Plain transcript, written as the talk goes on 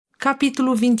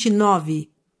Capítulo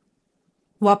 29.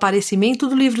 O aparecimento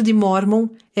do livro de Mórmon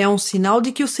é um sinal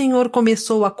de que o Senhor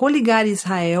começou a coligar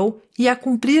Israel e a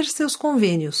cumprir seus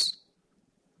convênios.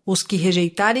 Os que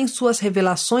rejeitarem suas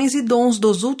revelações e dons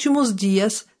dos últimos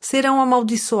dias serão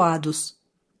amaldiçoados.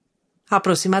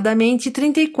 Aproximadamente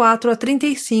 34 a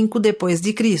 35 depois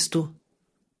de Cristo.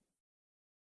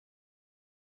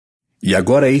 E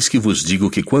agora eis que vos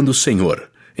digo que quando o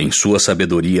Senhor, em sua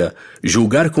sabedoria,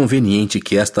 julgar conveniente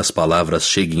que estas palavras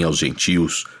cheguem aos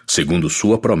gentios, segundo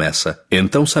sua promessa,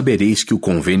 então sabereis que o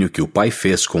convênio que o Pai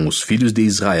fez com os filhos de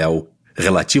Israel,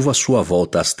 relativo à sua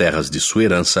volta às terras de sua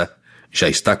herança, já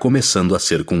está começando a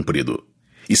ser cumprido.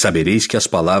 E sabereis que as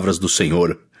palavras do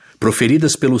Senhor,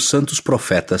 proferidas pelos santos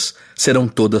profetas, serão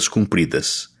todas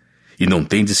cumpridas. E não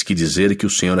tendes que dizer que o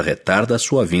Senhor retarda a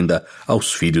sua vinda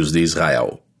aos filhos de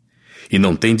Israel. E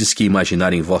não tendes que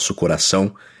imaginar em vosso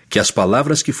coração que as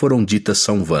palavras que foram ditas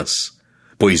são vãs,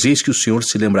 pois eis que o Senhor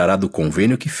se lembrará do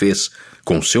convênio que fez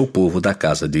com o seu povo da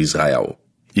casa de Israel.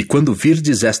 E quando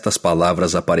virdes estas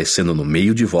palavras aparecendo no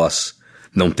meio de vós,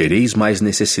 não tereis mais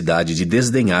necessidade de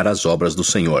desdenhar as obras do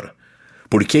Senhor,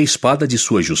 porque a espada de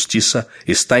sua justiça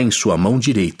está em sua mão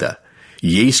direita,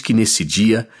 e eis que nesse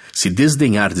dia, se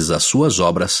desdenhardes as suas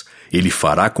obras, ele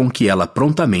fará com que ela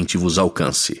prontamente vos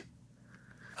alcance.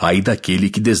 Ai daquele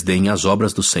que desdenha as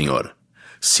obras do Senhor.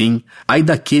 Sim, ai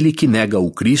daquele que nega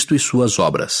o Cristo e suas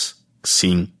obras.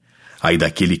 Sim, ai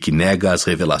daquele que nega as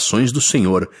revelações do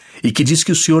Senhor e que diz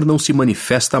que o Senhor não se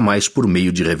manifesta mais por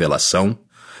meio de revelação,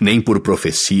 nem por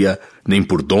profecia, nem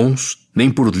por dons,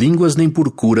 nem por línguas, nem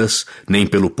por curas, nem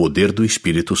pelo poder do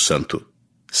Espírito Santo.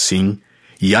 Sim,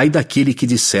 e ai daquele que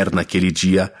disser naquele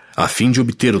dia, a fim de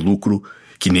obter lucro,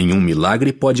 que nenhum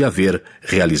milagre pode haver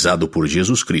realizado por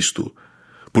Jesus Cristo,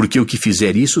 porque o que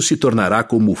fizer isso se tornará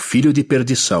como o filho de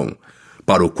perdição,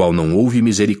 para o qual não houve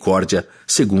misericórdia,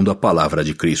 segundo a palavra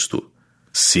de Cristo.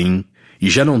 Sim, e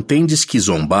já não tendes que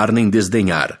zombar nem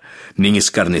desdenhar, nem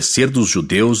escarnecer dos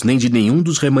judeus, nem de nenhum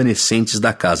dos remanescentes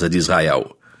da casa de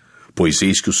Israel. Pois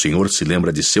eis que o Senhor se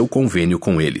lembra de seu convênio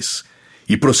com eles,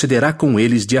 e procederá com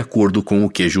eles de acordo com o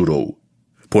que jurou.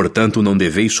 Portanto, não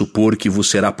deveis supor que vos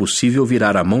será possível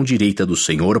virar a mão direita do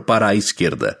Senhor para a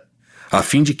esquerda, a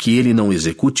fim de que ele não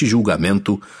execute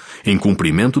julgamento em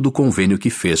cumprimento do convênio que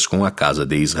fez com a casa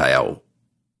de Israel.